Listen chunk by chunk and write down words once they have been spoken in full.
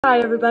Hi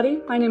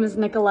everybody, my name is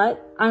Nicolette.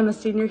 I'm a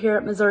senior here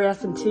at Missouri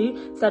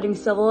S&T studying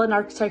civil and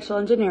architectural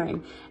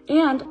engineering,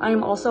 and I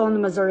am also on the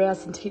Missouri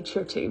S&T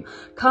cheer team.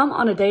 Come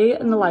on a day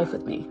in the life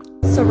with me.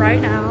 So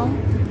right now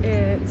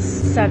it's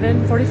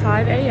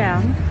 7:45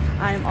 a.m.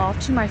 I am off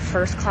to my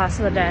first class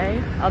of the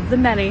day of the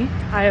many.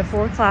 I have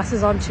 4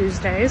 classes on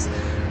Tuesdays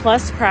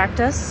plus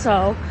practice,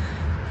 so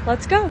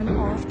let's go. I'm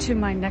off to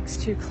my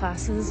next 2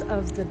 classes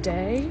of the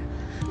day.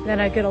 Then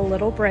I get a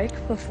little break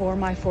before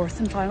my 4th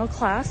and final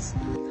class.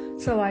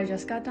 So I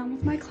just got done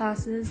with my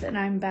classes and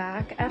I'm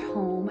back at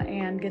home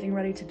and getting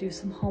ready to do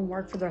some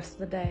homework for the rest of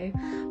the day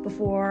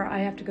before I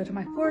have to go to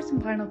my 4th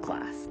and final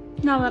class.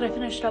 Now that I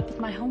finished up with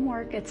my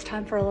homework, it's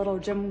time for a little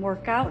gym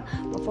workout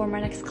before my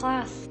next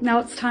class. Now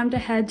it's time to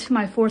head to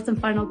my 4th and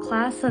final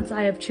class. Since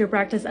I have cheer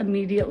practice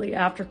immediately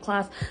after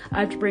class,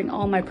 I have to bring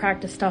all my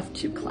practice stuff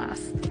to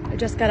class. I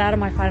just got out of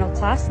my final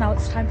class. Now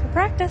it's time for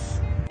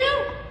practice.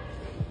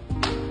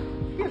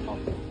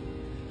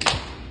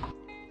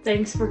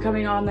 Thanks for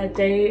coming on that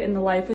day in the life